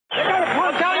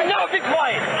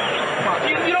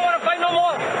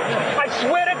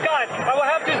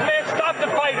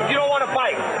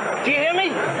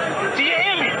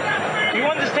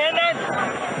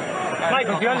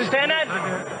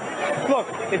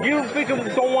If you freaking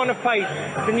don't want to fight,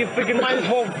 then you freaking might as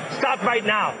well stop right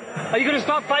now. Are you going to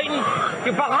stop fighting?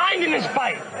 You're behind in this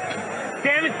fight.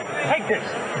 Damn it, take this.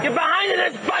 You're behind in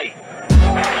this fight.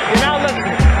 You're now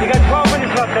listening. You got 12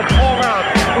 minutes left. That's 4 rounds.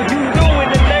 What you do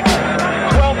in the next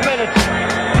 12 minutes,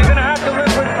 you're going to have to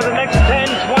live with for the next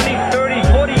 10, 20,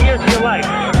 30, 40 years of your life.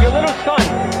 Your little son,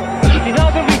 he's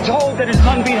not going to be told that his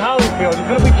son beat Holyfield.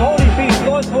 He's going to be told he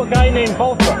lost to a guy named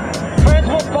Bolter.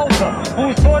 Bolter, who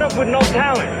was brought up with no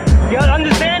talent. You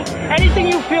understand? Anything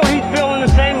you feel, he's feeling the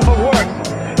same, but worse.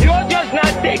 You're just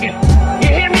not digging. You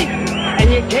hear me? And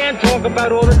you can't talk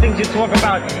about all the things you talk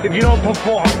about if you don't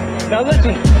perform. Now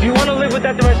listen, if you want to live with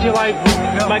that the rest of your life,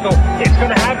 Michael, it's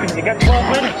going to happen. You got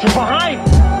 12 minutes. You're behind.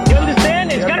 You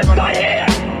understand? It's going to start here.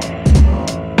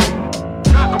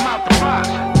 Knock him out the box.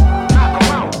 Knock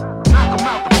him out. Knock him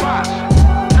out the box.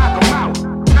 Knock him out.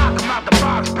 Knock him out the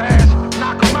box, pass.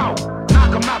 Knock him out.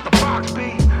 Knock him out the box, B.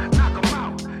 Knock him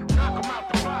out. Knock him out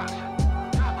the box.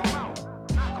 Knock him out.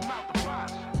 Knock him out the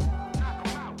box. Knock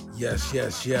him out.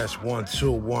 Yes. 1,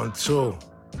 2, 1, 2.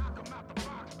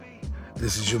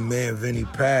 This is your man, Vinny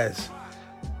Paz.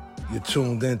 You're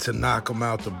tuned in to Knock 'em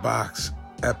Out the Box,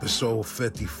 episode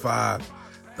 55,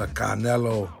 the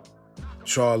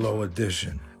Canelo-Charlo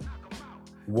edition.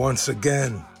 Once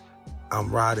again,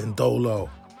 I'm riding dolo.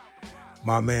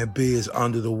 My man B is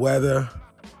under the weather.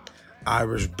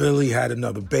 Irish Billy had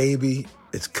another baby.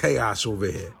 It's chaos over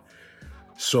here.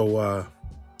 So,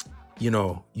 you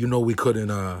know, we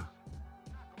couldn't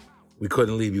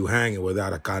leave you hanging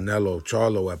without a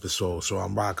Canelo-Charlo episode. So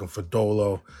I'm rocking for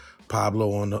Dolo,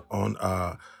 Pablo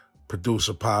on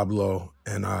producer Pablo,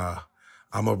 and I'm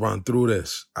gonna run through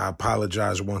this. I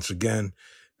apologize once again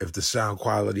if the sound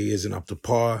quality isn't up to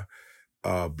par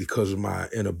because of my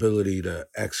inability to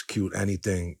execute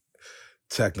anything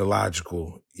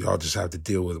technological. Y'all just have to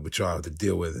deal with what y'all have to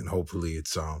deal with, and hopefully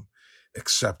it's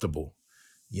acceptable,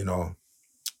 you know.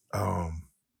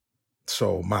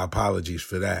 So my apologies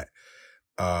for that.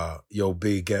 Yo,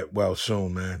 B, get well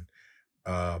soon, man.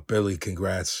 Billy,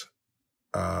 congrats.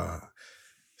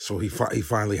 So he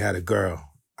finally had a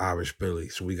girl, Irish Billy.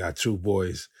 So we got 2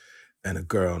 boys and a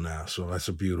girl now. So that's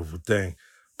a beautiful thing.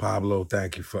 Pablo,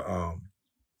 thank you for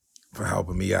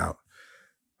helping me out,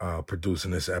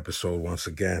 producing this episode once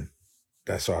again.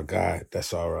 That's our guy.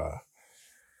 That's our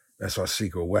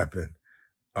secret weapon.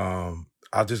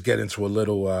 I'll just get into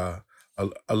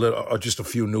just a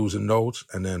few news and notes,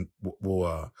 and then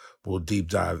we'll deep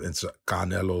dive into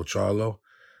Canelo-Charlo.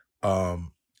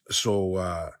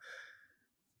 So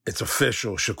it's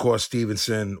official. Shakur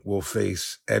Stevenson will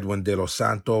face Edwin De Los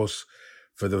Santos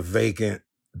for the vacant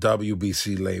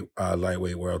WBC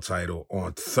lightweight world title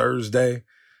on Thursday,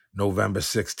 November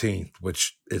 16th,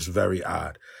 which is very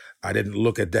odd. I didn't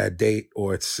look at that date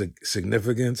or its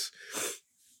significance.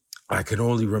 I can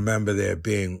only remember there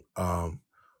being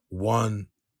one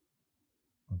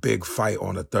big fight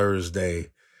on a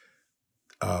Thursday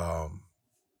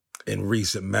in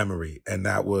recent memory, and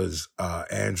that was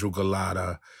Andrew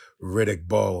Galata, Riddick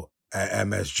Bowe at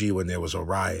MSG when there was a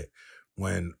riot,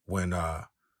 when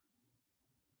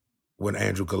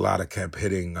Andrew Galata kept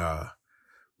hitting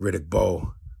Riddick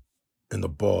Bowe in the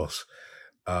balls.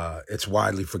 It's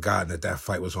widely forgotten that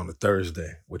fight was on a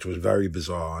Thursday, which was very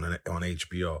bizarre on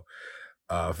HBO.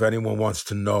 If anyone wants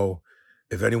to know,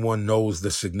 if anyone knows the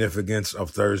significance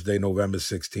of Thursday, November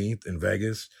 16th in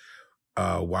Vegas,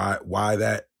 why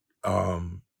that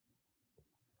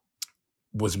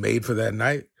was made for that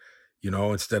night, you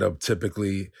know, instead of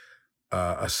typically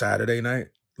a Saturday night,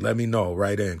 let me know.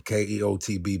 Write in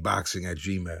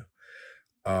keotbboxing@gmail.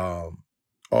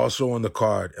 Also on the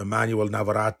card, Emmanuel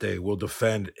Navarrete will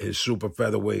defend his super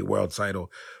featherweight world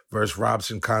title versus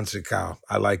Robson Conceição.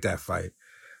 I like that fight.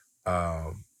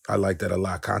 I like that a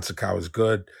lot. Conceição is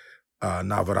good.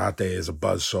 Navarrete is a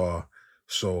buzzsaw,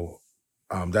 so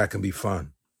that can be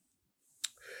fun.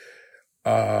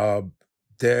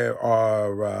 There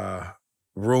are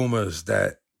rumors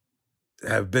that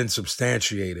have been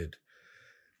substantiated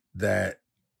that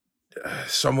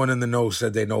someone in the know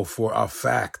said they know for a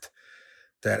fact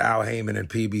that Al Heyman and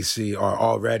PBC are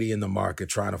already in the market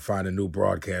trying to find a new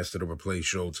broadcaster to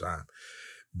replace Showtime.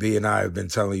 B and I have been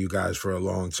telling you guys for a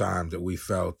long time that we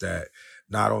felt that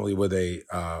not only were they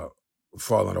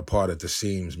falling apart at the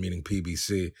seams, meaning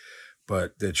PBC,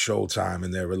 but that Showtime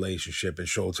and their relationship and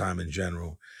Showtime in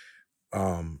general,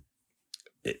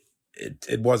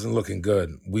 it wasn't looking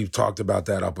good. We've talked about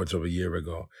that upwards of a year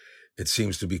ago. It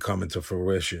seems to be coming to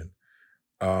fruition.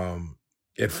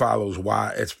 It follows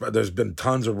why there's been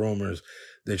tons of rumors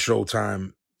that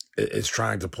Showtime is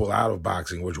trying to pull out of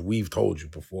boxing, which we've told you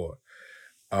before.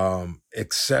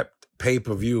 Except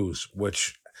pay-per-views,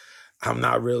 which I'm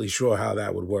not really sure how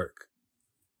that would work.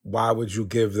 Why would you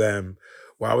give Showtime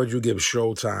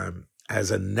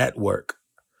as a network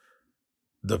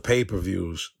the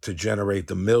pay-per-views to generate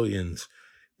the millions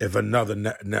if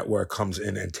another network comes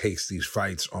in and takes these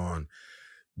fights on?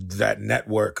 That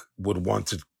network would want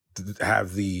to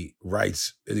have the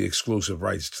rights, the exclusive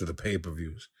rights to the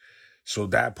pay-per-views. So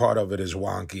that part of it is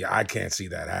wonky. I can't see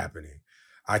that happening.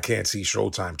 I can't see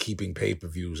Showtime keeping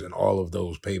pay-per-views and all of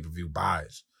those pay-per-view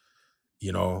buys,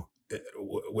 you know,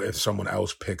 if someone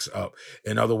else picks up.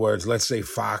 In other words, let's say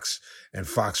Fox and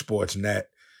Fox Sports Net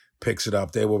picks it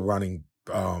up. They were running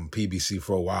PBC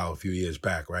for a while, a few years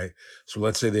back, right? So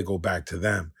let's say they go back to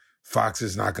them. Fox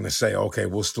is not going to say, okay,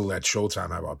 we'll still let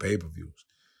Showtime have our pay-per-views.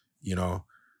 You know,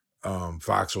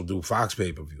 Fox will do Fox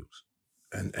pay-per-views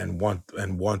and want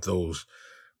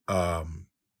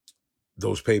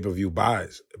those pay-per-view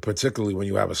buys, particularly when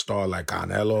you have a star like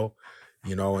Canelo,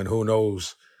 you know, and who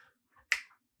knows,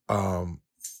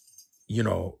 you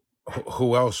know,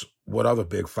 who else, what other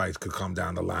big fights could come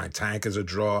down the line. Tank is a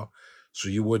draw, so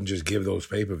you wouldn't just give those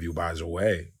pay-per-view buys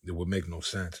away. It would make no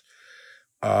sense.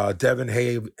 Devin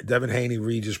Haney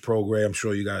Regis program, I'm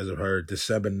sure you guys have heard,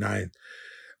 December 9th.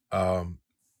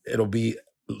 It'll be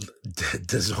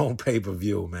DAZN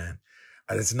pay-per-view, man.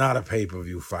 And it's not a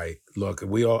pay-per-view fight. Look,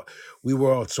 we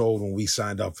were all told when we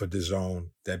signed up for DAZN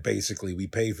that basically we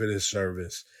pay for this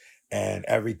service and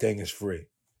everything is free.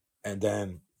 And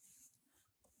then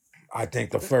I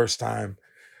think the first time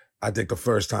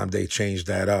they changed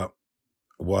that up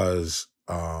was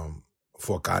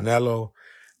for Canelo.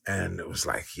 And it was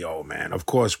like, yo, man, of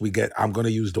course I'm going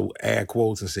to use the air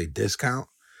quotes and say discount,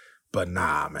 but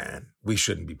nah, man, we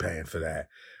shouldn't be paying for that.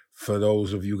 For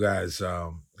those of you guys,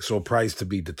 so price to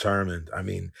be determined. I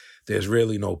mean, there's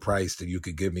really no price that you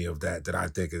could give me of that I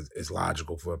think is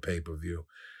logical for a pay-per-view.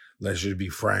 Let's just be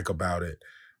frank about it.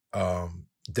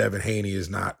 Devin Haney is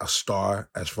not a star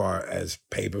as far as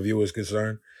pay-per-view is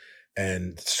concerned.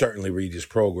 And certainly Regis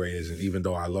Prograis isn't, even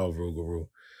though I love Rougarou.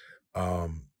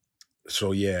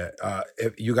 So yeah,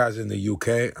 if you guys in the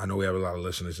UK, I know we have a lot of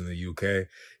listeners in the UK,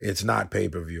 it's not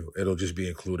pay-per-view. It'll just be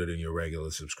included in your regular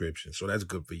subscription. So that's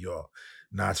good for y'all.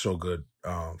 Not so good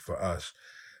for us.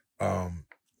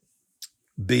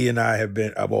 B and I have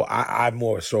been, well, I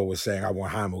more so was saying I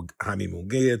want Jaime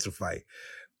Munguia to fight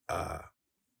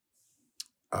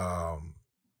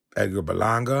Edgar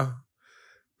Berlanga,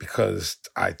 because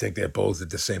I think they're both at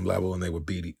the same level and they would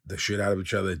beat the shit out of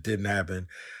each other. It didn't happen.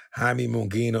 Jaime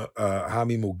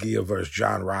Munguia versus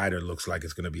John Ryder looks like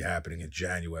it's going to be happening in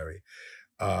January.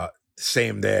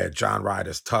 Same there. John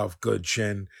Ryder's tough, good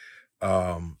chin.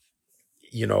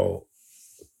 You know,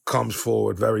 comes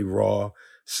forward very raw.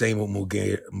 Same with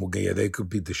Munguia. They could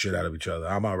beat the shit out of each other.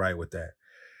 I'm all right with that.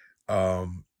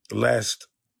 Last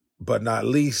but not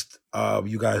least,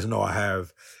 you guys know I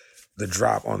have the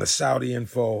drop on the Saudi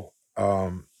info.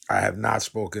 I have not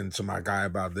spoken to my guy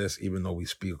about this, even though we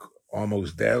speak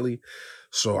almost daily.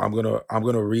 So I'm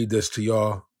gonna read this to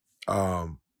y'all,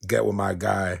 get with my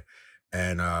guy,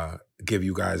 and give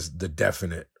you guys the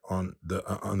definite on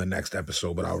the next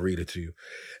episode, but I'll read it to you.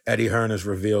 Eddie Hearn has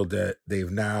revealed that they've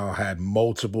now had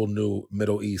multiple new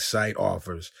Middle East site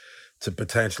offers to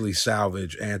potentially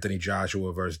salvage Anthony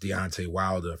Joshua versus Deontay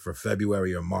Wilder for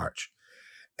February or March,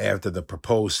 after the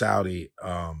proposed Saudi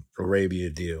Arabia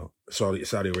deal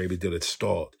that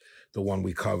stalled, the one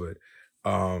we covered.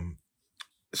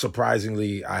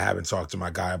 Surprisingly, I haven't talked to my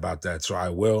guy about that, so I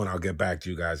will, and I'll get back to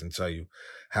you guys and tell you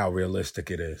how realistic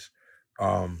it is.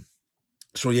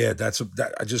 So yeah, that's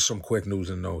just some quick news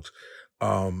and notes.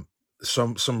 Some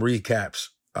recaps.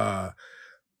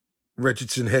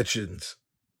 Richardson Hitchens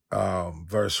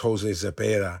versus Jose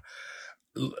Zepeda.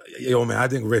 Yo, man, I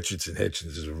think Richardson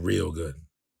Hitchens is real good,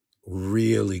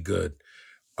 really good.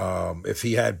 If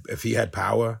he had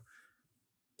power,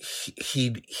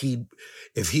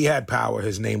 if he had power,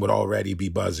 his name would already be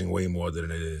buzzing way more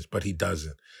than it is, but he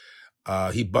doesn't.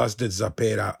 He busted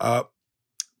Zepeda up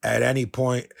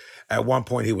at one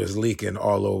point he was leaking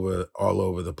all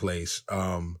over the place.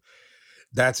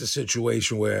 That's a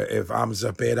situation where if I'm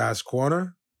Zepeda's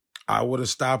corner, I would have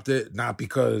stopped it, not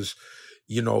because,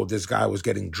 you know, this guy was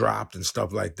getting dropped and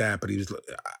stuff like that, but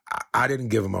I didn't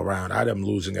give him a round. I had him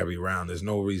losing every round. There's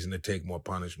no reason to take more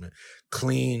punishment.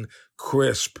 Clean,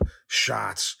 crisp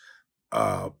shots,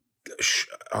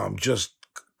 just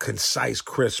concise,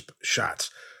 crisp shots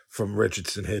from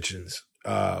Richardson Hitchens.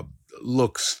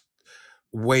 Looks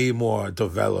way more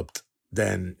developed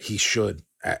than he should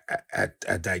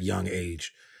at that young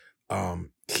age.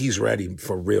 He's ready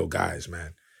for real guys,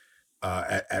 man.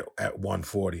 at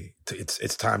 140.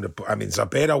 It's time to. I mean,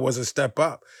 Zepeda was a step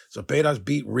up. Zepeda's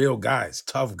beat real guys,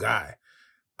 tough guy.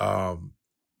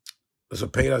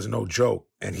 Zepeda's no joke,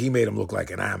 and he made him look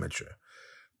like an amateur.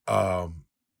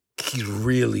 He's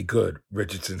really good,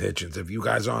 Richardson Hitchens. If you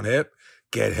guys aren't hip,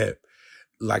 get hip.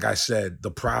 Like I said,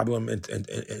 the problem in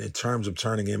terms of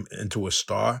turning him into a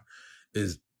star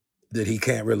is that he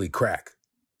can't really crack.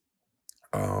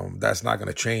 That's not going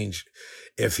to change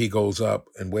if he goes up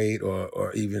in weight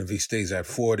or even if he stays at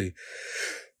 40.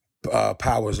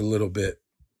 Power's a little bit,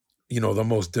 the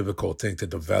most difficult thing to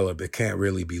develop. It can't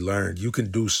really be learned. You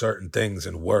can do certain things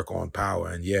and work on power.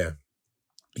 And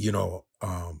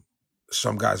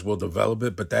some guys will develop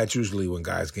it, but that's usually when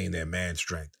guys gain their man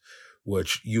strength,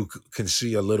 which you can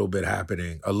see a little bit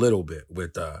happening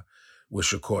with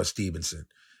Shakur Stevenson.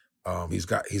 He's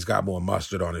got more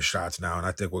mustard on his shots now, and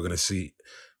I think we're going to see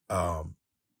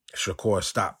Shakur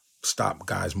stop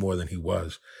guys more than he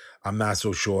was. I'm not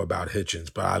so sure about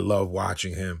Hitchens, but I love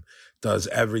watching him. Does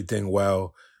everything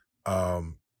well.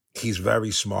 He's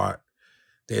very smart.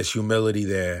 There's humility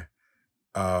there.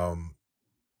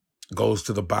 Goes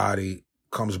to the body,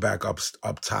 comes back up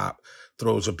top,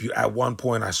 throws a at one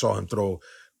point I saw him throw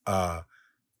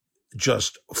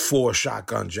just 4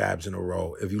 shotgun jabs in a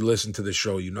row. If you listen to the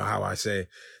show, you know how I say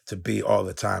to be all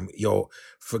the time,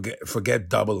 forget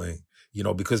doubling,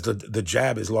 because the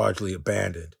jab is largely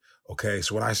abandoned. Okay.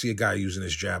 So when I see a guy using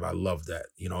his jab, I love that,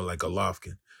 like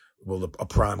Golovkin, a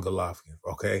prime Golovkin.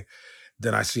 Okay.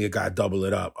 Then I see a guy double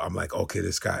it up. I'm like, okay,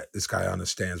 this guy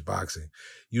understands boxing.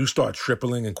 You start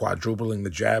tripling and quadrupling the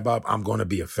jab up, I'm going to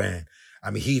be a fan. I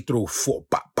mean, he threw 4,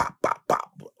 pop, pop, pop,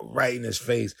 pop, right in his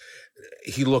face.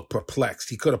 He looked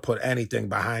perplexed. He could have put anything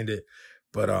behind it,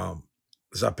 but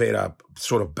Zepeda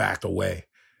sort of backed away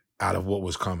out of what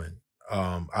was coming.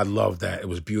 I love that. It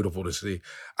was beautiful to see.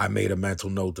 I made a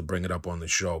mental note to bring it up on the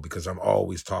show because I'm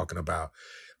always talking about,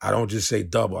 I don't just say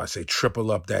double, I say triple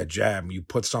up that jab. And you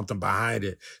put something behind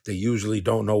it, they usually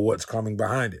don't know what's coming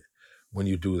behind it when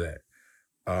you do that.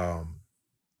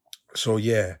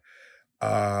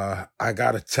 I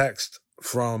got a text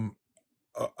from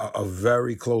a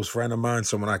very close friend of mine,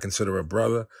 someone I consider a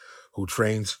brother who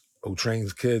trains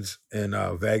kids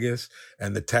in Vegas.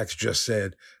 And the text just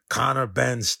said, Conor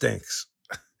Benn stinks,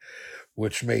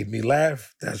 which made me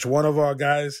laugh. That's one of our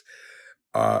guys,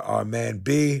 our man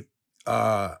B.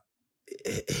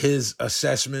 His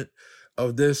assessment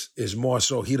of this is more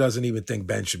so he doesn't even think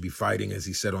Ben should be fighting, as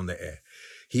he said on the air.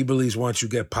 He believes once you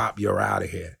get popped, you're out of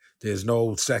here. There's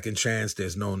no second chance.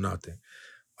 There's no nothing.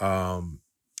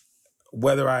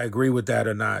 Whether I agree with that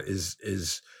or not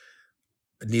is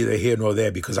neither here nor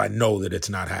there because I know that it's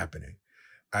not happening.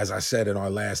 As I said in our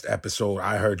last episode,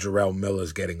 I heard Jarrell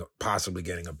Miller's possibly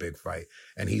getting a big fight,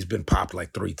 and he's been popped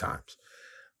like 3 times.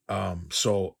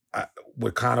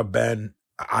 With Conor Benn,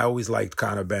 I always liked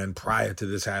Conor Benn prior to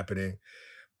this happening.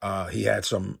 He had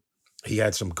some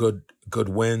good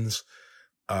wins.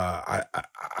 I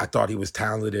thought he was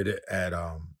talented at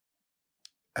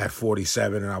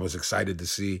 47, and I was excited to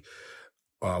see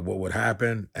what would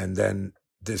happen. And then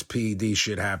this PED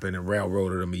shit happened and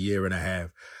railroaded him a year and a half.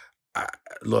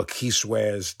 Look, he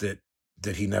swears that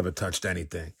he never touched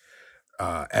anything.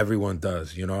 Everyone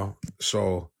does,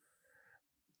 So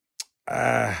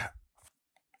I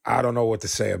don't know what to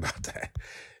say about that.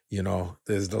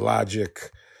 There's the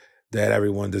logic that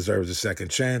everyone deserves a second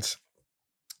chance.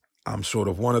 I'm sort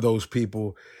of one of those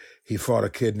people. He fought a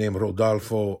kid named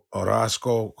Rodolfo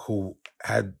Orozco who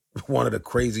had one of the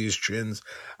craziest chins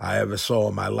I ever saw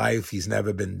in my life. He's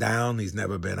never been down. He's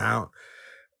never been out.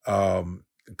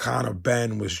 Conor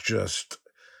Benn was just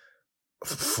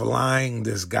flying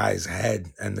this guy's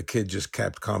head, and the kid just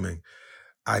kept coming.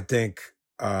 I think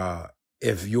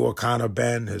if you're Conor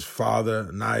Benn, his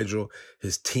father, Nigel,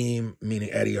 his team, meaning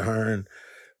Eddie Hearn,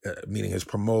 meaning his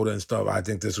promoter and stuff, I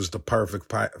think this was the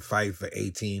perfect fight for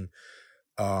 18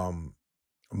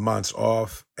 months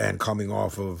off and coming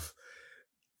off of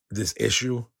this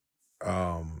issue.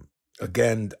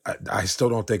 Again, I still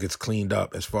don't think it's cleaned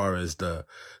up as far as the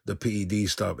PED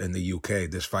stuff in the UK.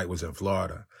 This fight was in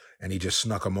Florida, and he just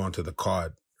snuck him onto the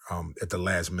card at the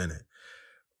last minute.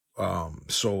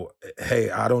 So,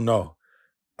 hey, I don't know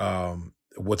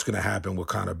what's going to happen with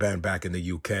Conor Benn back in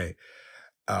the UK.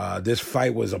 This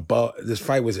fight was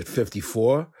at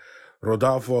 54.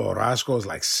 Rodolfo Orozco is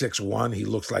like 6'1". He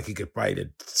looks like he could fight at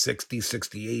 60,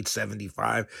 68,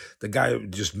 75. The guy was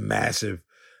just massive.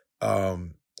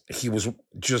 He was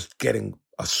just getting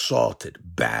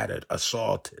battered,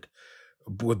 assaulted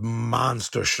with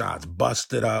monster shots,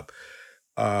 busted up.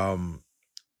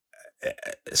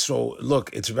 So look,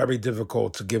 it's very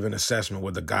difficult to give an assessment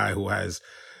with a guy who has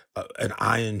an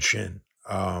iron chin.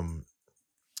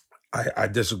 I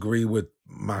disagree with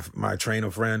my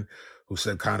trainer friend who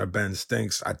said Conor Ben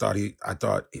stinks. I thought he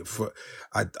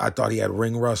had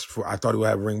ring rust I thought he would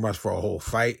have ring rust for a whole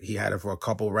fight. He had it for a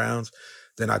couple rounds.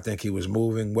 Then I think he was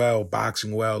moving well,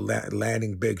 boxing well,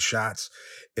 landing big shots.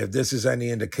 If this is any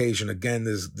indication, again,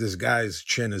 this guy's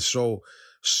chin is so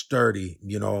sturdy,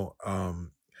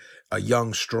 a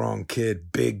young, strong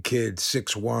kid, big kid,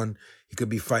 6'1". He could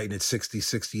be fighting at 60,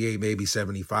 68, maybe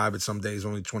 75 at some days,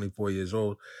 only 24 years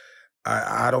old.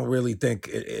 I don't really think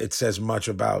it says much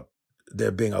about there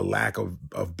being a lack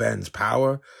of Ben's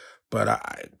power,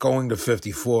 but going to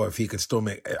 54, if he could still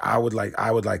make, I would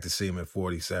like to see him at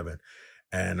 47,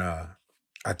 and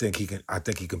I think he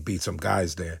can beat some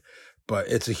guys there, but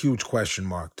it's a huge question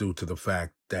mark due to the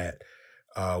fact that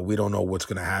we don't know what's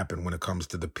going to happen when it comes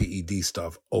to the PED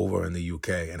stuff over in the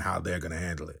UK and how they're going to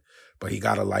handle it. But he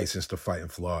got a license to fight in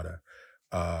Florida.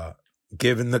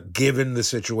 Given the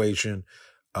situation.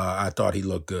 I thought he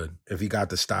looked good. If he got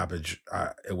the stoppage,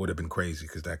 it would have been crazy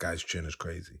because that guy's chin is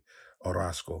crazy.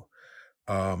 Orozco.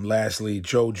 Lastly,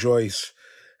 Joe Joyce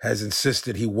has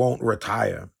insisted he won't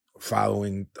retire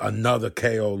following another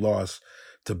KO loss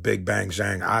to Big Bang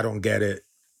Zhang. I don't get it.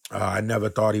 I never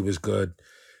thought he was good.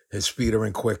 His feet are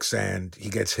in quicksand. He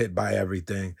gets hit by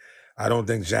everything. I don't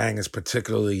think Zhang is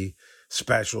particularly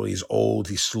special. He's old.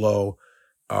 He's slow.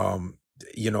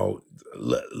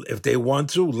 If they want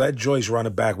to, let Joyce run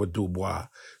it back with Dubois.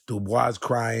 Dubois is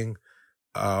crying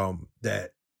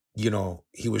that,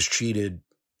 he was cheated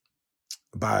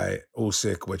by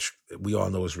Usyk, which we all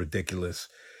know is ridiculous.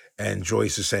 And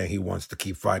Joyce is saying he wants to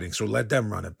keep fighting. So let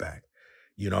them run it back,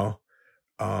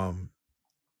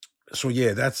 So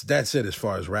yeah, that's it as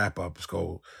far as wrap-ups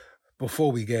go.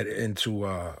 Before we get into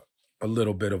a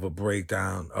little bit of a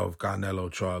breakdown of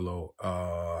Canelo-Charlo.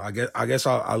 I guess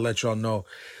I'll let y'all know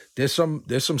there's some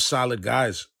solid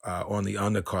guys on the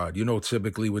undercard.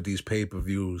 Typically with these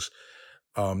pay-per-views,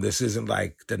 this isn't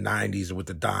like the 90s with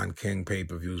the Don King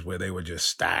pay-per-views where they were just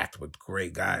stacked with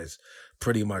great guys,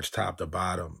 pretty much top to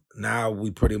bottom. Now we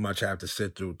pretty much have to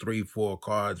sit through 3-4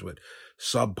 cards with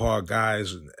subpar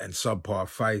guys and subpar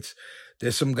fights.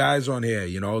 There's some guys on here,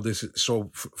 this is so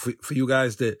for you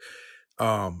guys that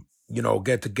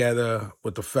get together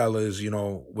with the fellas,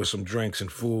 with some drinks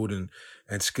and food and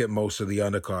skip most of the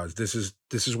undercards. This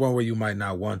is one where you might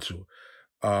not want to.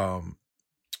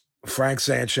 Frank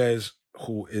Sanchez,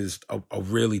 who is a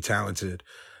really talented,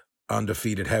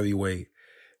 undefeated heavyweight,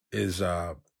 is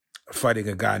fighting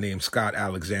a guy named Scott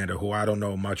Alexander, who I don't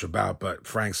know much about, but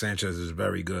Frank Sanchez is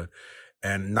very good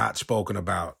and not spoken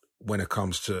about when it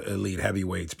comes to elite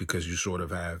heavyweights because you sort of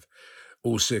have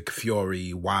Usyk,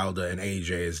 Fury, Wilder, and AJ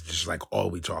is just like all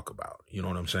we talk about. You know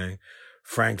what I'm saying?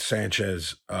 Frank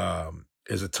Sanchez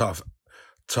is a tough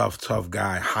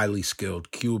guy, highly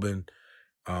skilled Cuban,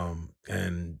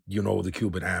 and the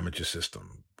Cuban amateur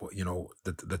system.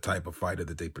 The type of fighter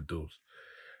that they produce.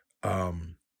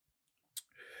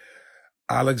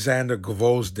 Alexander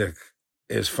Gvozdyk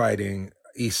is fighting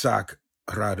Isaac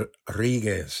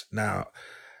Rodriguez. Now,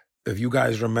 if you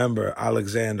guys remember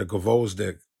Alexander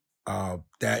Gvozdyk,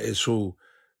 that is who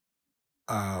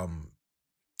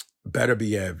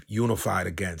Beterbiev unified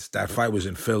against. That fight was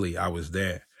in Philly. I was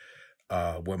there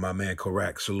with my man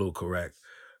Correct. Salute Correct.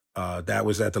 That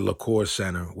was at the LaCour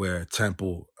Center where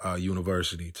Temple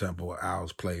University, Temple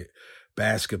Owls played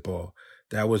basketball.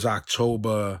 That was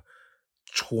October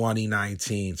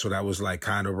 2019. So that was like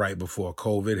kind of right before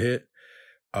COVID hit.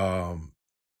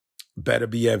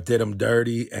 Beterbiev did him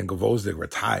dirty and Gvozdyk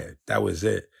retired. That was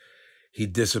it. He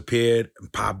disappeared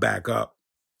and popped back up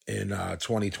in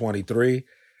 2023.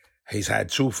 He's had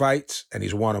 2 fights and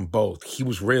he's won them both. He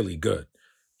was really good.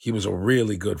 He was a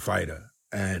really good fighter.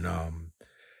 And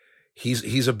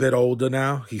he's a bit older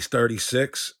now. He's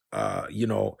 36.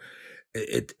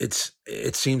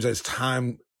 It seems as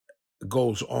time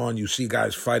goes on, you see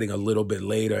guys fighting a little bit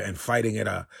later and fighting at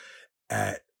a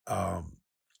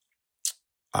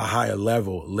higher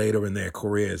level later in their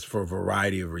careers for a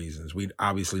variety of reasons. We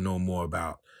obviously know more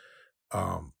about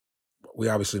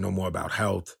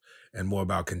health and more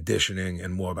about conditioning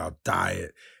and more about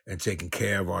diet and taking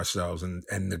care of ourselves.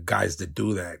 And the guys that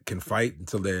do that can fight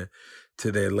until they're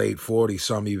to their late 40s.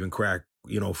 Some even crack,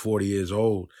 40 years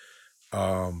old.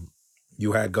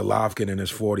 You had Golovkin in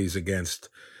his 40s against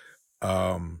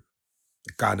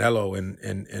Canelo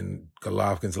in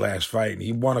Golovkin's last fight, and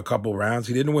he won a couple rounds.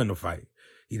 He didn't win the fight.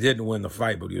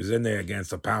 But he was in there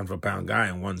against a pound for pound guy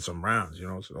and won some rounds,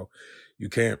 so you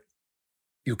can't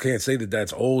say that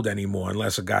that's old anymore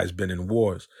unless a guy's been in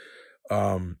wars.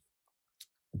 Gvozdyk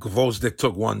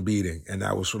took one beating, and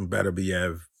that was from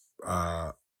Beterbiev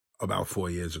about 4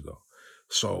 years ago.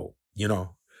 So,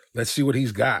 let's see what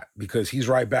he's got, because he's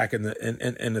right back in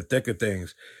the thick of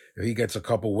things. If he gets a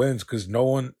couple wins, because no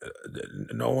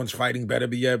one's fighting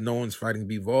Beterbiev, no one's fighting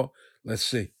Bivol. Let's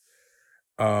see.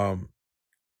 Terrell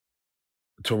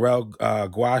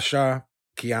Guasha,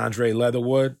 Keandre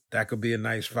Leatherwood, that could be a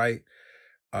nice fight.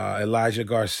 Elijah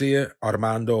Garcia,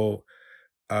 Armando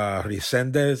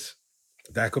Resendez,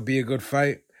 that could be a good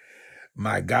fight.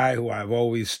 My guy who I've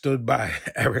always stood by,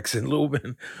 Erickson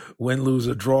Lubin, win, lose,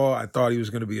 or draw. I thought he was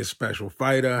going to be a special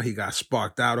fighter. He got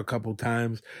sparked out a couple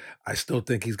times. I still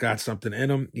think he's got something in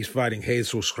him. He's fighting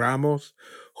Jesus Ramos,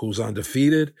 who's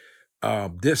undefeated.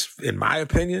 This, in my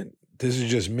opinion, this is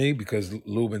just me, because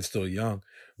Lubin's still young,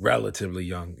 relatively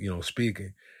young,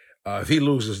 speaking. If he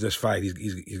loses this fight,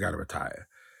 he's got to retire.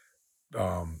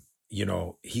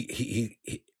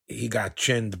 He got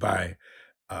chinned by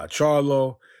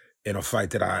Charlo in a fight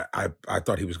that I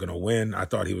thought he was going to win. I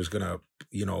thought he was going to,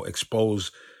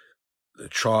 expose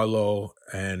Charlo,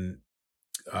 and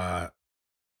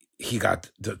he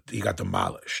got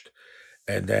demolished.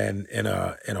 And then in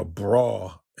a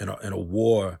brawl, in a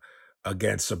war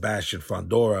against Sebastian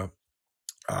Fundora,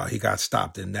 he got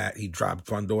stopped in that. He dropped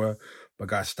Fundora, but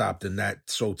got stopped in that.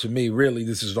 So to me, really,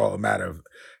 this is all a matter of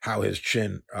how his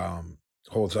chin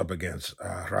holds up against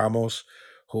Ramos,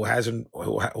 who hasn't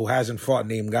fought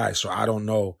named guys. So I don't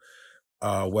know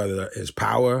whether his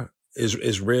power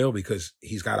is real, because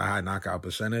he's got a high knockout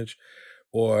percentage,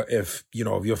 or if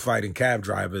you're fighting cab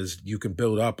drivers, you can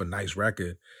build up a nice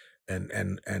record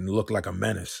and look like a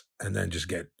menace, and then just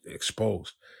get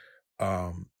exposed.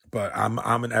 But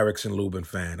I'm an Erickson Lubin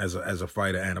fan as a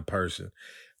fighter and a person.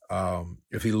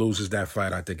 If he loses that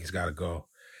fight, I think he's got to go.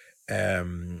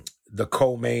 The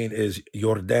co-main is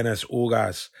Yordenis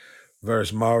Ugas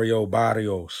versus Mario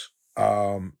Barrios.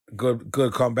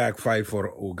 Good comeback fight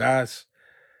for Ugas.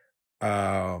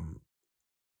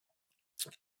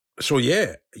 So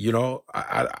yeah,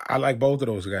 I like both of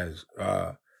those guys.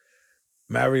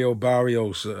 Mario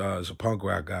Barrios is a punk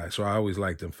rock guy, so I always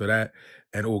liked him for that.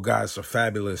 And Ugas, a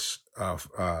fabulous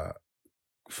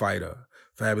fighter,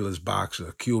 fabulous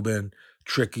boxer, Cuban,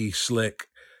 tricky, slick,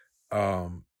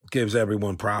 gives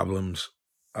everyone problems.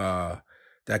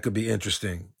 That could be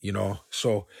interesting,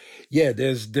 So yeah,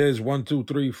 there's 1, 2,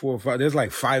 3, 4, 5. There's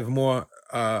like 5 more.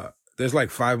 There's like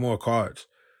 5 more cards,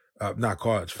 not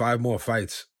cards. 5 more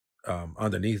fights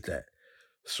underneath that.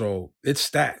 So it's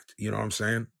stacked. You know what I'm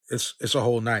saying? It's a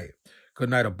whole night. Good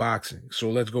night of boxing. So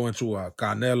let's go into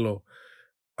Canelo,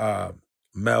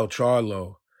 Mel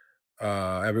Charlo.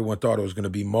 Everyone thought it was going to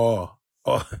be Maul.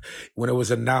 Oh, when it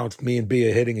was announced, me and B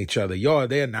are hitting each other. Yo, are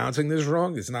they announcing this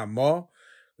wrong? It's not Maul.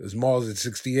 It's Maul's at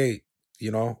 68.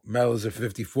 Mel is at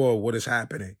 54. What is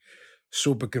happening?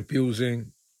 Super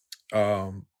confusing.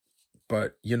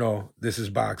 But this is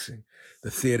boxing,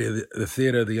 the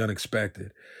theater of the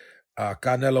unexpected.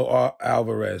 Canelo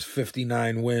Alvarez,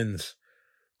 59 wins,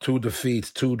 2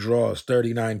 defeats, 2 draws,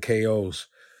 39 KOs.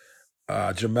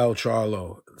 Jamel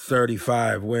Charlo,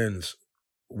 35 wins,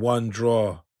 1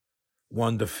 draw,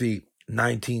 1 defeat,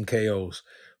 19 KOs,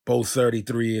 both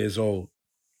 33 years old.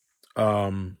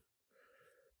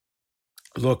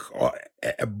 Look,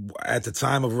 at the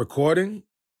time of recording,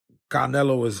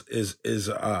 Canelo is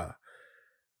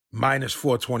minus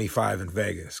 425 in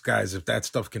Vegas. Guys, if that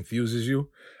stuff confuses you,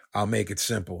 I'll make it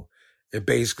simple. It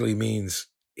basically means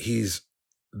he's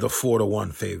the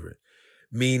 4-1 favorite,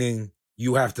 meaning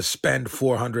you have to spend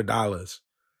 $400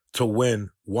 to win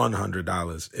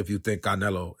 $100 if you think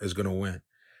Canelo is going to win.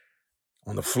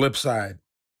 On the flip side,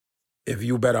 if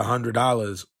you bet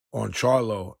 $100 on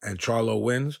Charlo and Charlo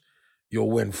wins,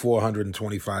 you'll win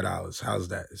 $425. How's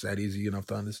that? Is that easy enough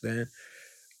to understand?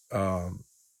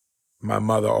 My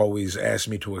mother always asked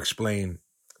me to explain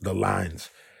the lines.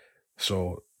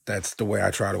 So that's the way I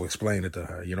try to explain it to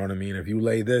her. You know what I mean? If you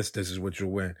lay this is what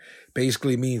you'll win.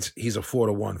 Basically means he's a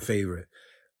 4-1 favorite.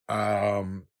 I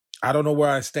don't know where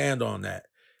I stand on that.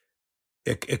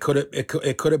 It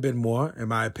could have been more, in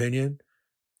my opinion.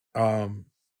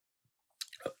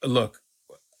 Look,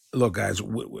 guys,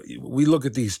 we look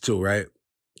at these two, right?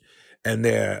 And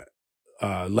their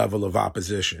level of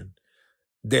opposition.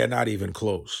 They're not even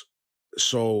close.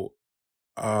 So,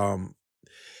 for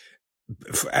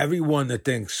everyone that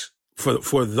thinks,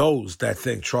 for those that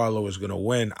think Charlo is going to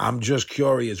win, I'm just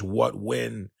curious what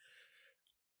win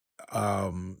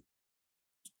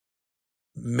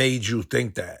made you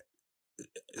think that.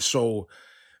 So,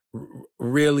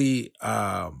 really,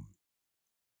 Brian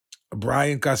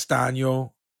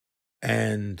Castaño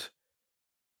and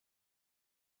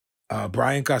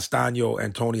Brian Castaño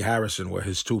and Tony Harrison were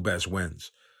his two best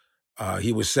wins.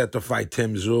 He was set to fight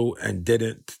Tim Tszyu and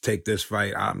didn't take this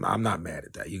fight. I'm not mad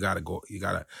at that. You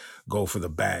gotta go for the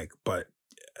bag. But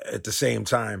at the same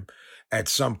time, at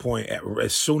some point,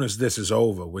 as soon as this is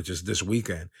over, which is this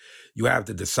weekend, you have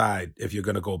to decide if you're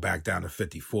gonna go back down to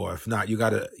 54. If not, you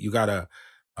gotta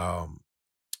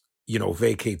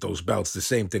vacate those belts. The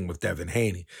same thing with Devin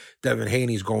Haney. Devin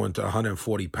Haney's going to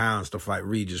 140 pounds to fight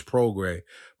Regis Prograis,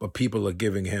 but people are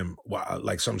giving him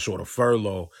like some sort of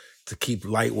furlough to keep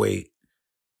lightweight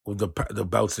with the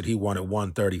belts that he won at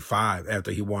 135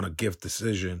 after he won a gift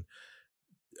decision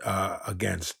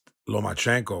against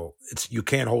Lomachenko. You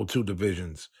can't hold two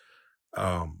divisions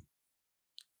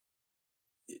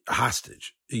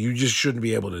hostage. You just shouldn't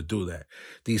be able to do that.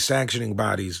 These sanctioning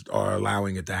bodies are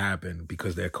allowing it to happen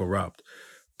because they're corrupt.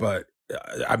 But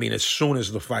I mean, as soon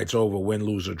as the fight's over, win,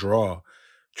 lose, or draw,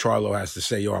 Charlo has to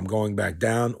say, yo, I'm going back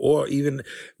down. Or even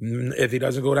if he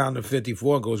doesn't go down to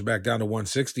 54, goes back down to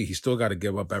 160, he still got to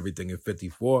give up everything at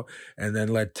 54 and then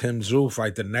let Tim Tszyu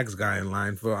fight the next guy in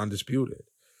line for undisputed.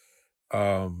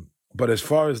 But as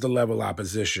far as the level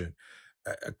opposition,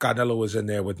 Canelo was in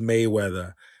there with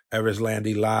Mayweather,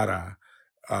 Erislandy Lara,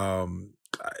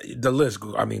 the list,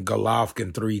 I mean,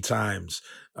 Golovkin 3 times,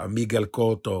 Miguel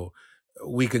Cotto.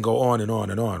 We can go on and on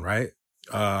and on, right?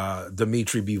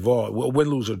 Dmitry Bivol, win,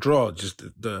 lose, or draw, just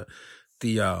the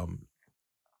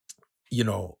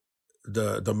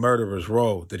murderer's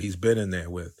row that he's been in there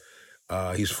with.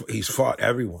 He's fought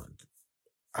everyone.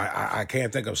 I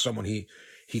can't think of someone he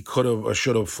could have or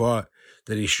should have fought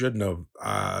that he shouldn't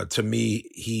have. To me,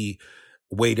 he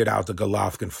waited out the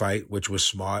Golovkin fight, which was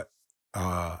smart.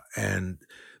 And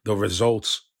the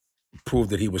results proved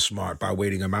that he was smart by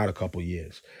waiting him out a couple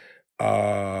years.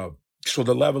 So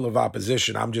the level of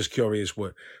opposition, I'm just curious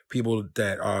what people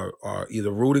that are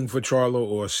either rooting for Charlo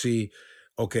or see,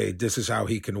 okay, this is how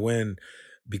he can win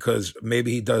because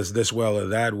maybe he does this well or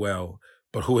that well,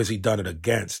 but who has he done it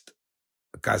against?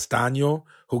 Castaño,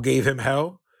 who gave him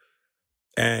hell?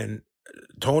 And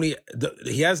Tony,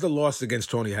 he has the loss against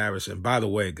Tony Harrison. By the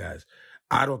way, guys,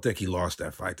 I don't think he lost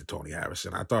that fight to Tony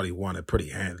Harrison. I thought he won it pretty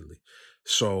handily.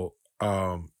 So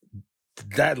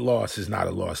that loss is not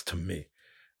a loss to me.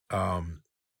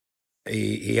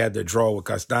 He had the draw with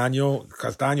Castaño.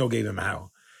 Castaño gave him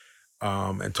hell.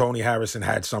 And Tony Harrison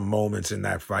had some moments in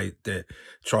that fight that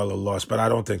Charlo lost, but I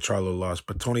don't think Charlo lost,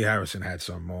 but Tony Harrison had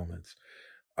some moments.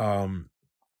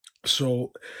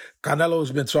 So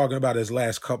Canelo's been talking about his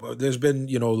last couple. There's been,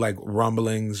 like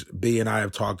rumblings. B and I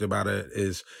have talked about it.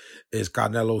 Is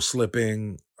Canelo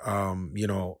slipping?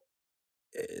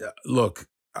 Look,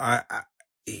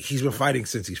 he's been fighting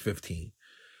since he's 15.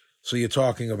 So you're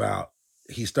talking about,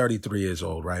 he's 33 years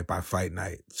old, right? By fight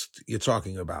night. You're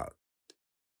talking about,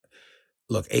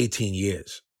 18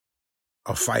 years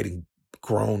of fighting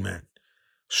grown men,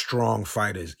 strong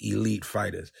fighters, elite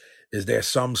fighters. Is there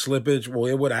some slippage?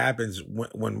 Well, what happens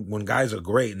when guys are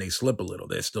great and they slip a little,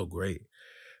 they're still great.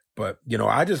 But,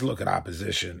 I just look at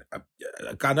opposition.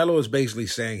 Canelo is basically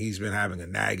saying he's been having a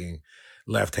nagging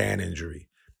left hand injury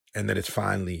and that it's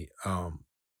finally,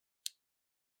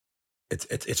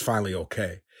 it's finally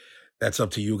okay. That's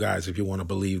up to you guys if you want to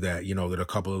believe that, that a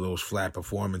couple of those flat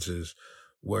performances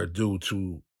were due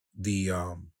to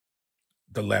the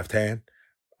left hand.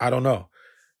 I don't know.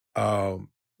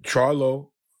 Charlo,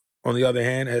 on the other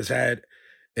hand, has had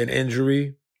an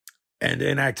injury and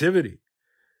inactivity.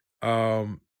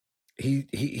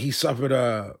 He suffered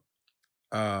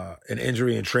an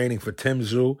injury in training for Tim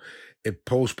Tszyu. It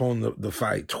postponed the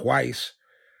fight twice.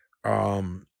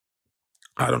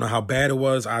 I don't know how bad it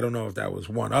was. I don't know if that was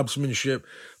one-upsmanship,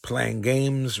 playing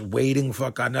games, waiting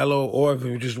for Canelo, or if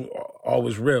it was just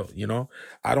always real,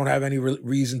 I don't have any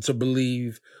reason to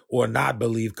believe or not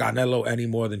believe Canelo any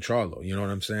more than Charlo. You know what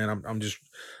I'm saying? I'm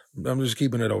just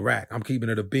keeping it a rack. I'm keeping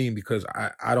it a beam because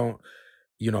I don't,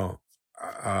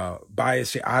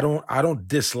 bias. I don't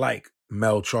dislike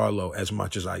Mel Charlo as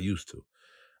much as I used to.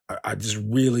 I just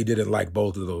really didn't like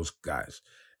both of those guys.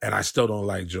 And I still don't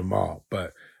like Jamal,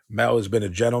 but Mel has been a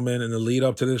gentleman in the lead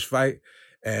up to this fight.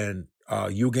 And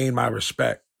you gain my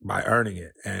respect by earning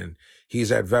it. And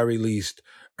he's at very least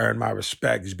earned my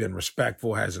respect. He's been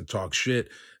respectful, hasn't talked shit.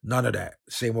 None of that.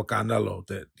 Same with Canelo,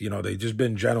 that, they've just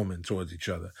been gentlemen towards each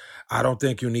other. I don't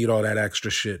think you need all that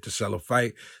extra shit to sell a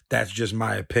fight. That's just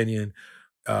my opinion.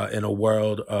 In a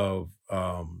world of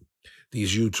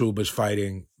these YouTubers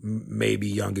fighting, maybe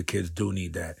younger kids do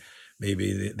need that.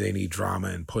 Maybe they need drama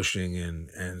and pushing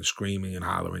and screaming and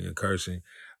hollering and cursing.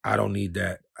 I don't need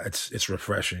that. It's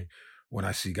refreshing when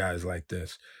I see guys like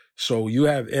this. So you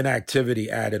have inactivity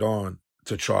added on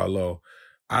to Charlo.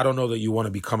 I don't know that you want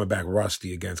to be coming back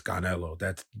rusty against Canelo.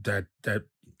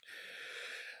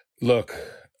 Look,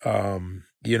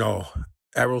 you know,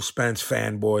 Errol Spence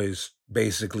fanboys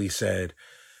basically said,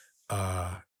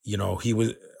 you know, he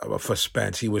was, for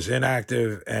Spence, he was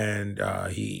inactive and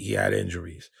he had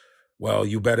injuries. Well,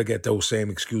 you better get those same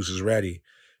excuses ready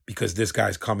because this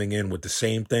guy's coming in with the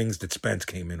same things that Spence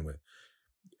came in with.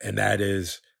 And that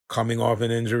is coming off an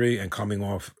injury and coming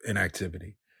off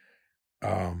inactivity.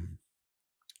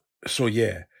 So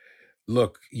yeah,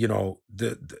 look, you know,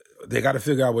 they got to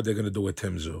figure out what they're going to do with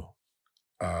Tim Tszyu.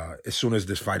 As soon as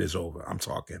this fight is over, I'm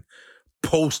talking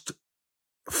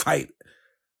post-fight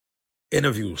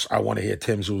interviews. I want to hear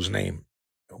Tim Tszyu's name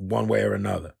one way or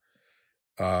another.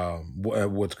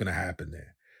 What's going to happen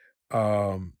there?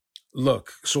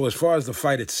 Look, so as far as the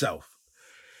fight itself,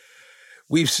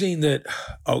 we've seen that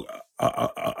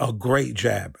a great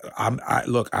jab.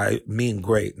 I mean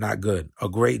great, not good. A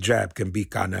great jab can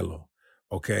beat Canelo.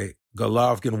 Okay,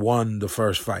 Golovkin won the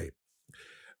first fight.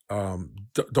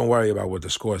 Don't worry about what the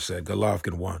score said.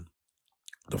 Golovkin won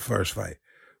the first fight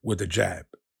with the jab.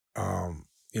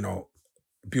 You know,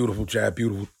 beautiful jab,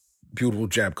 beautiful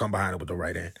jab. Come behind it with the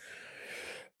right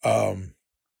hand.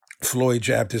 Floyd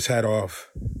jabbed his head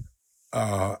off.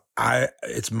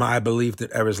 It's my belief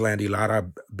that Erislandy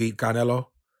Lara beat Canelo.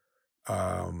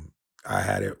 I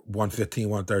had it 115,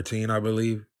 113, I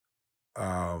believe.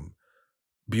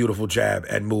 Beautiful jab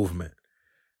and movement.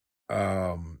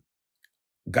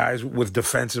 Guys with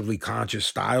defensively conscious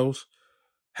styles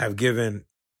have given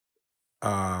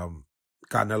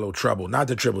Canelo trouble. Not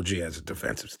that Triple G has a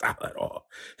defensive style at all.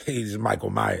 He's Michael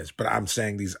Myers. But I'm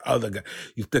saying these other guys.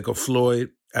 You think of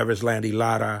Floyd, Erislandy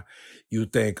Lara. You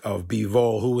think of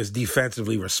Bivol, who is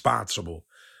defensively responsible.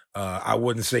 I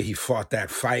wouldn't say he fought that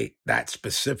fight, that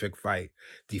specific fight,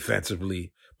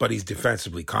 defensively, but he's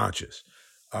defensively conscious.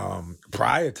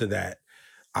 Prior to that,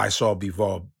 I saw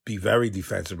Bivol be very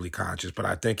defensively conscious, but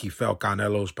I think he felt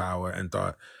Canelo's power and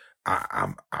thought,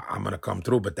 I'm going to come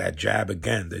through. But that jab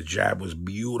again, the jab was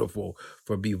beautiful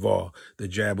for Bivol. The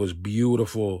jab was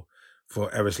beautiful for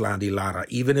Erislandy Lara.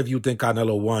 Even if you think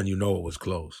Canelo won, you know it was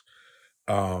close.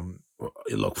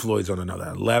 Look, Floyd's on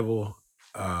another level,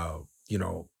 you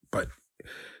know, but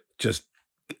just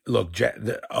look,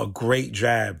 a great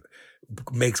jab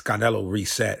makes Canelo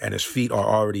reset, and his feet are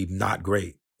already not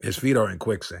great. His feet are in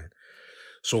quicksand.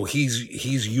 So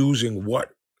he's using what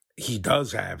he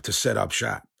does have to set up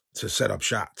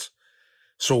shots.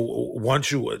 So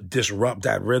once you disrupt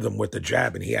that rhythm with the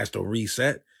jab and he has to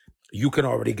reset, you can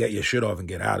already get your shit off and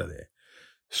get out of there.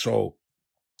 So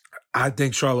I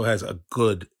think Charlo has a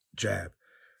good jab.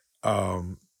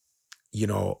 You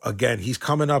know, again, he's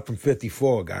coming up from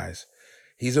 54, guys.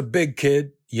 He's a big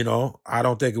kid, you know. I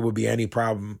don't think it would be any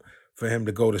problem for him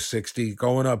to go to 60,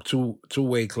 going up two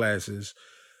weight classes.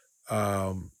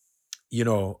 You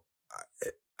know,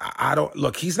 I don't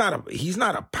look, he's not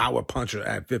a power puncher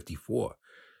at 54.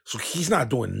 So he's not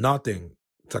doing nothing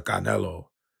to Canelo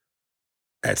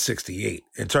at 68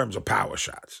 in terms of power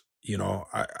shots. You know,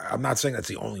 I'm not saying that's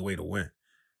the only way to win,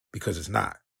 because it's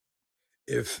not.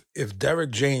 If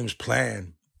Derek James'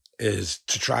 plan is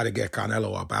to try to get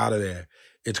Canelo up out of there,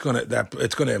 it's gonna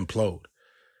implode.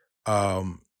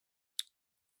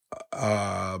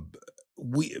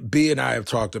 B and I have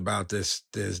talked about this.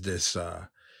 There's this,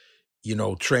 you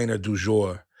know, trainer du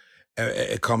jour.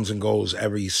 It comes and goes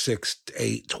every 6,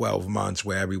 8, 12 months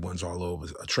where everyone's all over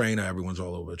a trainer, everyone's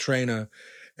all over a trainer.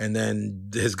 And then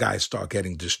his guys start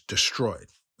getting destroyed,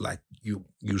 like you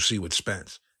see with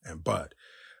Spence and Bud.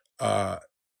 I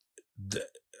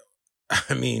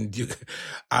mean,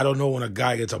 I don't know when a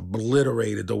guy gets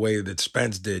obliterated the way that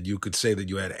Spence did, you could say that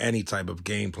you had any type of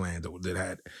game plan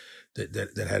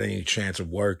that had any chance of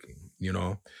working, you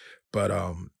know. But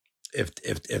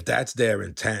if that's their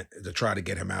intent to try to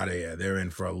get him out of here, they're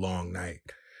in for a long night.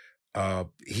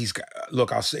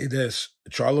 Look, I'll say this: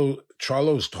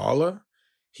 Charlo's taller,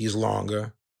 he's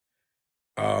longer.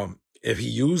 If he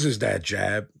uses that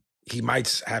jab, he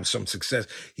might have some success.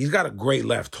 He's got a great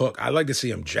left hook. I'd like to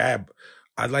see him jab.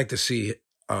 I'd like to see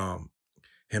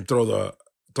him throw the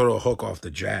hook off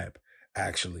the jab,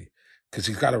 actually, because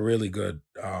he's got a really good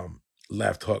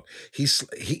left hook. He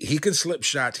can slip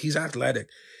shots. He's athletic.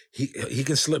 He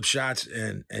can slip shots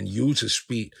and use his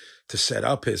feet to set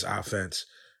up his offense.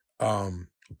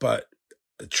 But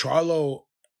Charlo,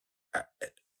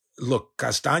 look,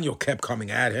 Castaño kept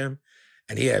coming at him,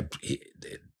 and he had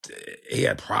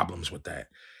problems with that.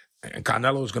 And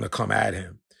Canelo's going to come at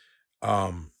him.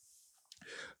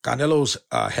 Canelo's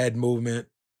head movement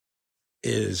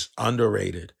is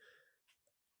underrated.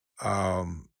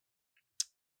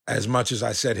 As much as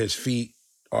I said his feet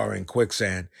are in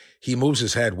quicksand. He moves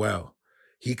his head well.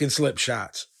 He can slip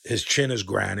shots. His chin is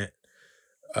granite.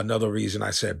 Another reason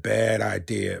I said bad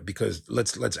idea, because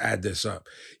let's add this up.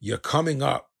 You're coming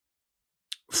up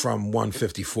from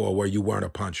 154 where you weren't a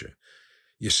puncher.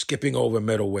 You're skipping over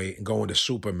middleweight and going to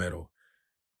super middle.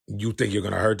 You think you're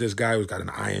going to hurt this guy who's got an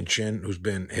iron chin, who's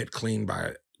been hit clean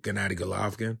by Gennady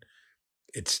Golovkin?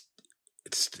 It's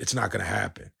not going to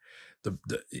happen.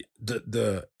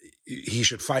 He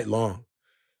should fight long.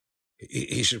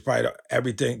 He should fight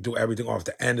everything, do everything off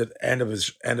the end of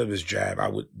his jab. I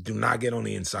would do not get on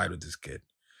the inside with this kid.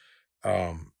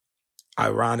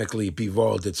 Ironically,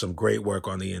 Bivol did some great work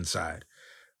on the inside,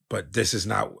 but this is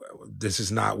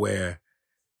not where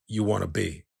you want to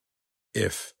be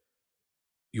if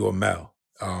you're Mel.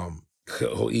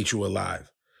 He'll eat you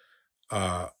alive.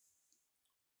 He'll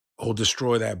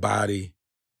destroy that body,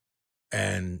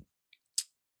 and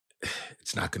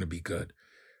it's not going to be good.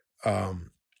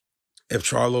 If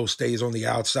Charlo stays on the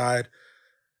outside,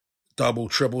 double,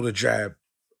 triple the jab,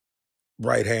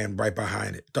 right hand right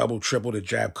behind it, double, triple the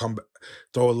jab,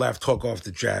 throw a left hook off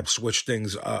the jab, switch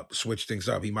things up.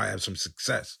 He might have some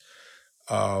success.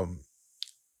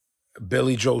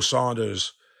 Billy Joe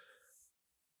Saunders,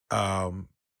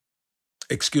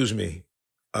 Beefy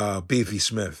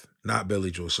Smith, not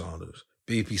Billy Joe Saunders.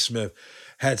 Beefy Smith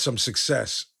had some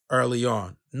success early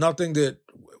on. Nothing that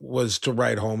was to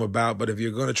write home about, but if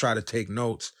you're going to try to take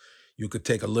notes, you could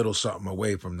take a little something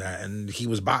away from that. And he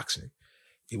was boxing.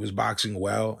 He was boxing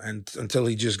well, and until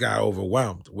he just got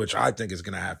overwhelmed, which I think is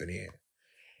going to happen here.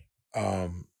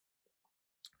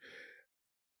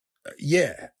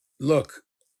 Look,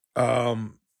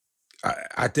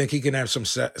 I think he can have some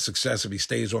success if he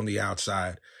stays on the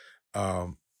outside.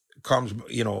 Comes,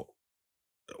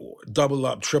 double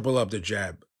up, triple up the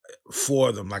jab.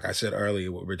 For them, like I said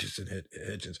earlier with Richardson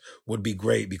Hitchens, would be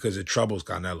great because it troubles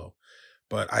Canelo.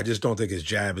 But I just don't think his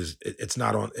jab it's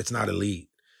not elite.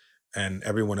 And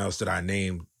everyone else that I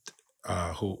named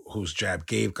whose jab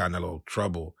gave Canelo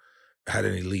trouble had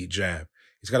an elite jab.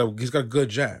 He's got a good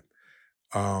jab.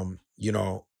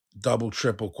 Double,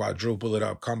 triple, quadruple it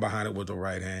up, come behind it with the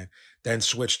right hand, then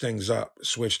switch things up,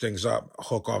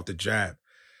 hook off the jab.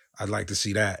 I'd like to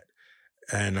see that.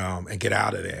 And get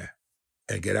out of there.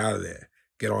 Get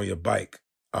on your bike.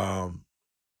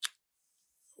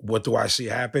 What do I see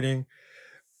happening?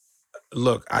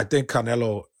 Look, I think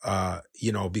Canelo,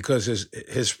 because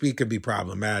his feet can be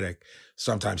problematic.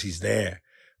 Sometimes he's there,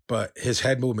 but his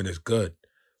head movement is good.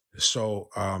 So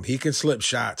he can slip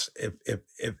shots.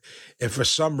 If for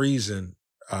some reason,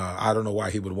 I don't know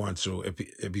why he would want to,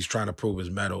 if he's trying to prove his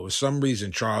mettle. If some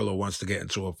reason Charlo wants to get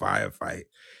into a firefight,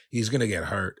 he's going to get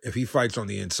hurt. If he fights on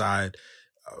the inside,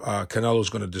 Canelo's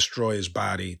going to destroy his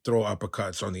body, throw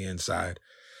uppercuts on the inside,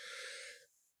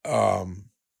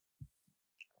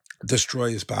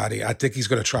 destroy his body. I think he's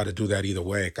going to try to do that either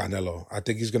way, Canelo. I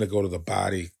think he's going to go to the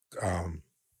body.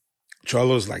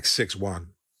 Charlo's like 6'1".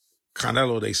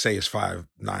 Canelo, they say, is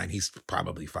 5'9". He's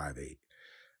probably 5'8".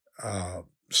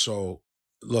 So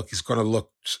look, he's going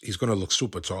to look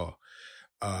super tall.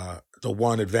 The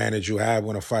one advantage you have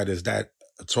when a fighter is that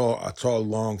a tall,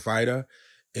 long fighter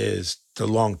is the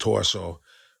long torso,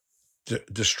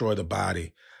 destroy the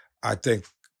body. I think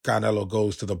Canelo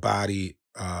goes to the body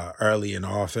early and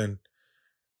often.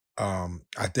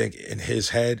 I think in his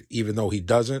head, even though he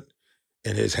doesn't,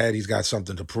 in his head he's got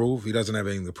something to prove. He doesn't have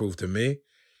anything to prove to me.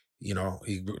 He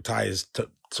retires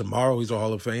tomorrow. He's a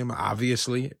Hall of Famer,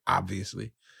 obviously.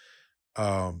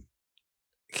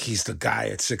 He's the guy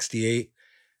at 68.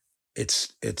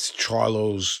 It's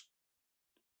Charlo's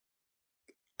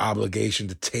obligation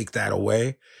to take that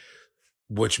away,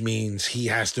 which means he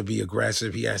has to be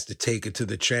aggressive. He has to take it to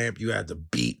the champ. You have to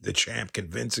beat the champ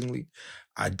convincingly.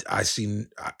 I see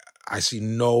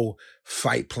no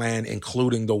fight plan,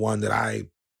 including the one that I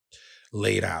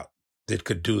laid out, that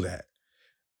could do that.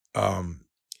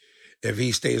 If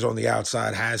he stays on the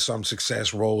outside, has some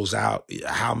success, rolls out,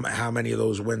 how many of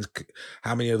those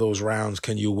rounds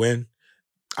can you win?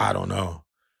 I don't know.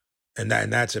 And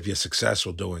that's if you're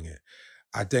successful doing it.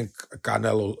 I think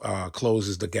Canelo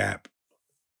closes the gap.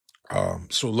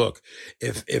 So look,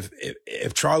 if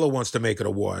Charlo wants to make it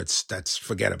a war,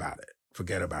 forget about it.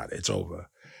 It's over.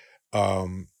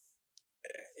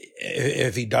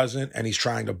 If he doesn't and he's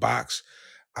trying to box,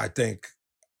 I think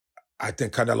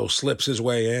Canelo slips his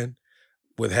way in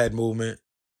with head movement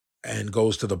and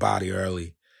goes to the body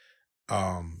early,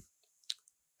 and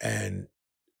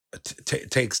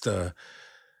takes the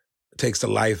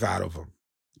life out of him,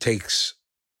 takes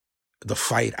the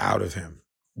fight out of him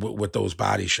with those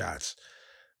body shots.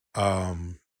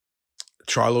 Charlo's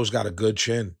got a good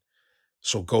chin.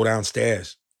 So go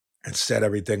downstairs and set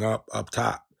everything up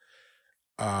top.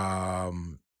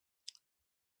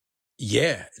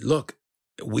 Yeah, look,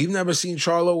 we've never seen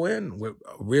Charlo win with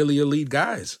really elite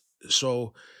guys.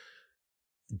 So,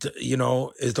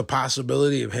 is the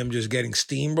possibility of him just getting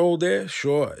steamrolled there?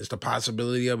 Sure. Is the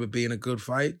possibility of it being a good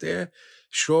fight there?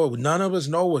 Sure. None of us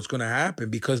know what's going to happen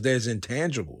because there's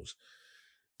intangibles.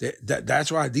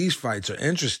 That's why these fights are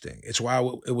interesting. It's why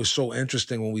it was so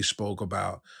interesting when we spoke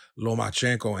about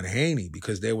Lomachenko and Haney,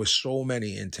 because there were so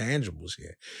many intangibles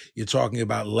here. You're talking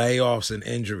about layoffs and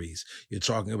injuries. You're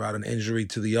talking about an injury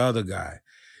to the other guy.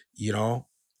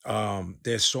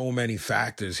 There's so many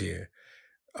factors here.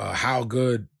 How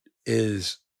good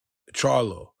is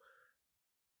Charlo?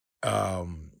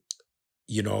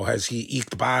 Has he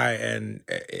eked by and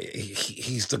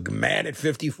he's the man at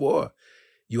 54?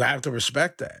 You have to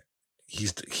respect that.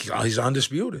 He's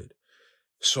undisputed.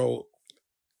 So,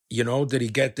 did he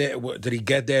get there? Did he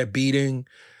get there beating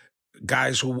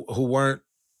guys who weren't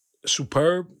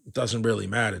superb? It doesn't really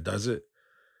matter, does it?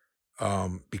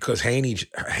 Because Haney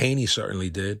certainly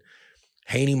did.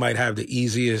 Haney might have the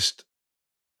easiest.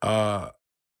 Haney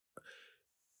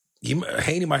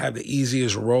might have the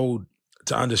easiest road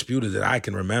to undisputed that I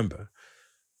can remember.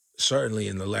 Certainly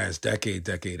in the last decade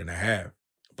and a half.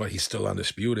 But he's still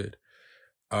undisputed.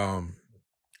 How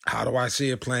do I see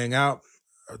it playing out?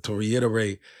 To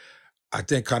reiterate, I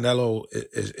think Canelo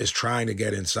is trying to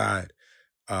get inside.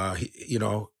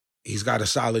 He's got a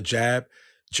solid jab.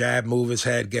 Jab, move his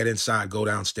head, get inside, go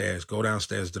downstairs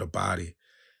to the body.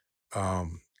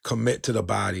 Commit to the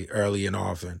body early and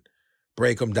often.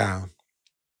 Break him down.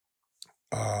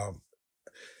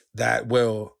 That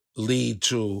will lead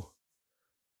to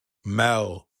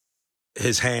Mel,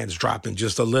 his hands dropping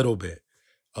just a little bit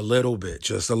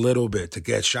to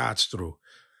get shots through,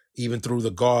 even through the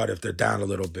guard if they're down a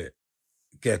little bit,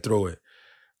 get through it.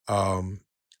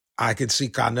 I could see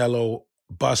Canelo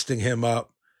busting him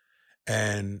up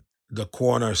and the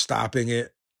corner stopping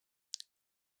it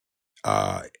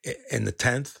in the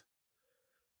 10th,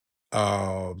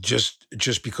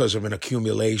 just because of an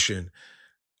accumulation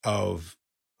of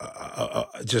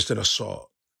just an assault.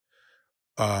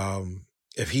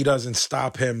 If he doesn't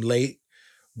stop him late,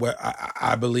 where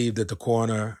I believe that the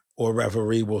corner or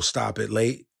referee will stop it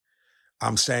late.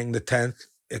 I'm saying the 10th.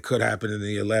 It could happen in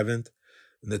the 11th,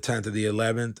 in the 10th or the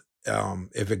 11th.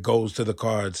 If it goes to the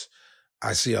cards,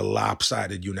 I see a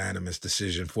lopsided unanimous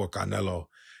decision for Canelo.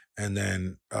 And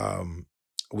then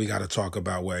we got to talk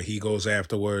about where he goes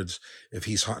afterwards, if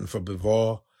he's hunting for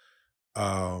Bivol.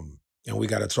 And we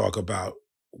got to talk about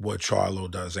what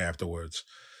Charlo does afterwards.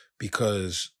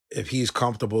 Because if he's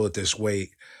comfortable at this weight,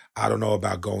 I don't know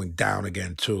about going down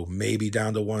again too. Maybe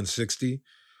down to 160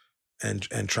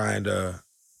 and trying to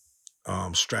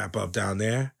strap up down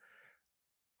there.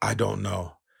 I don't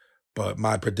know. But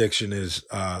my prediction is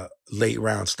late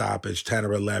round stoppage, 10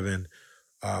 or 11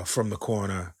 from the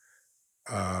corner.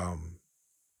 It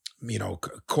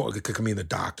could mean the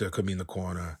doctor, it could mean the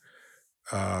corner.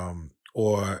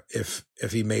 Or if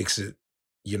he makes it,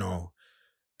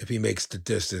 if he makes the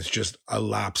distance, just a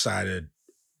lopsided,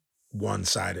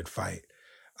 one-sided fight.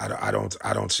 I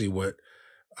don't see what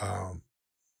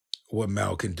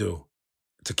Mel can do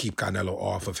to keep Canelo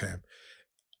off of him,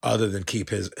 other than keep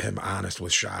him honest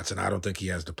with shots. And I don't think he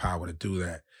has the power to do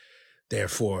that.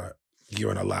 Therefore,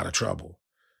 you're in a lot of trouble.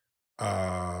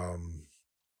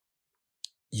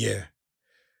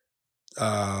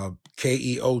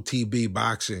 KEOTB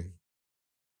Boxing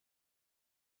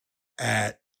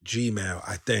at Gmail,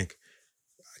 I think.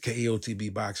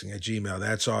 KEOTB Boxing at Gmail.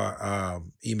 That's our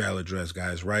email address,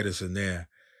 guys. Write us in there.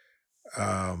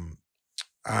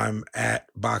 I'm at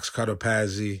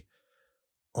BoxCutterPazzi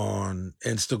on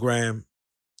Instagram.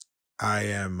 I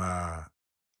am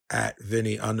at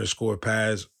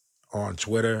Vinny_Paz on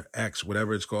Twitter, X,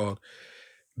 whatever it's called.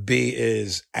 B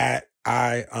is at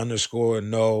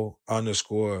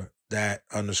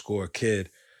I_know_that_kid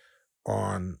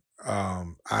on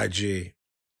IG.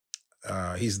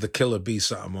 He's the Killer B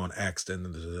something on X, then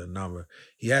there's a number.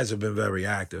 He hasn't been very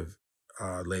active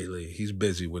lately. He's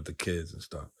busy with the kids and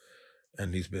stuff.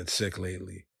 And he's been sick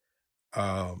lately.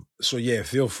 So yeah,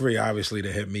 feel free obviously to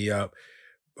hit me up.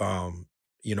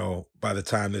 By the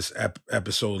time this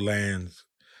episode lands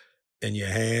in your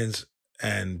hands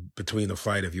and between the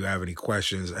fight, if you have any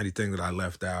questions, anything that I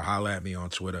left out, holla at me on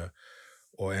Twitter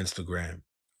or Instagram.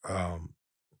 I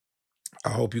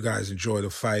hope you guys enjoy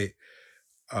the fight.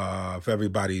 If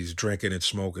everybody's drinking and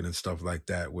smoking and stuff like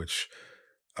that, which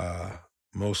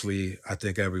mostly I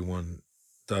think everyone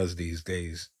does these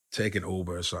days, take an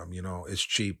Uber or something, it's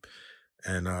cheap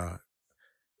and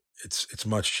it's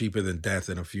much cheaper than death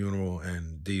and a funeral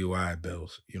and DUI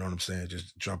bills. You know what I'm saying?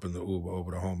 Just jump in the Uber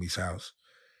over to homie's house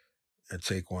and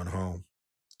take one home.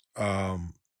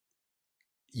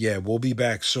 Yeah, we'll be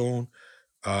back soon.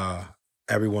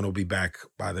 Everyone will be back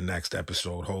by the next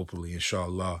episode, hopefully,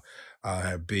 inshallah. I'll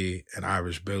have B and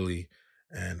Irish Billy,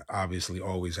 and obviously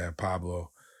always have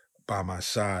Pablo by my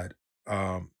side.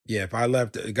 Yeah, if I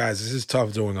left, guys, this is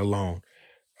tough doing alone.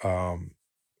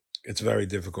 It's very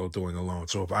difficult doing alone.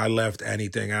 So if I left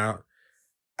anything out,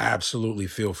 absolutely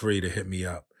feel free to hit me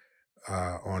up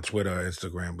on Twitter or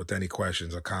Instagram with any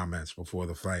questions or comments before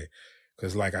the fight.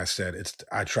 Because like I said,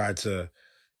 I tried to,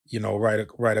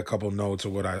 write a couple notes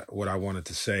of what I wanted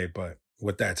to say. But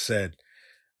with that said,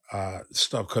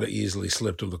 stuff could have easily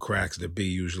slipped through the cracks that B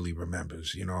usually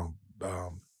remembers.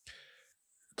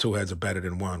 Two heads are better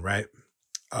than one, right?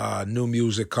 New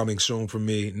music coming soon for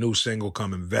me. New single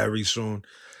coming very soon,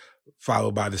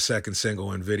 followed by the second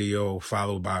single and video,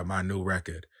 followed by my new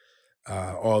record.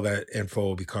 All that info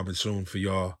will be coming soon for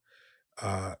y'all.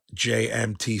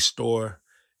 JMT Store,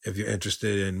 if you're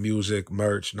interested in music,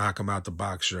 merch, knock 'em out the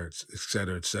box shirts, et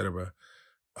cetera, et cetera.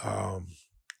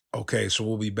 Okay, so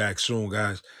we'll be back soon,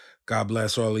 guys. God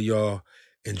bless all of y'all.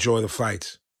 Enjoy the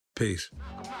fights. Peace.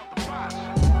 Knock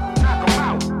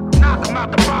 'em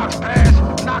out the box,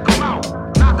 pass. Knock 'em out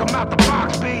the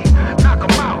box, B.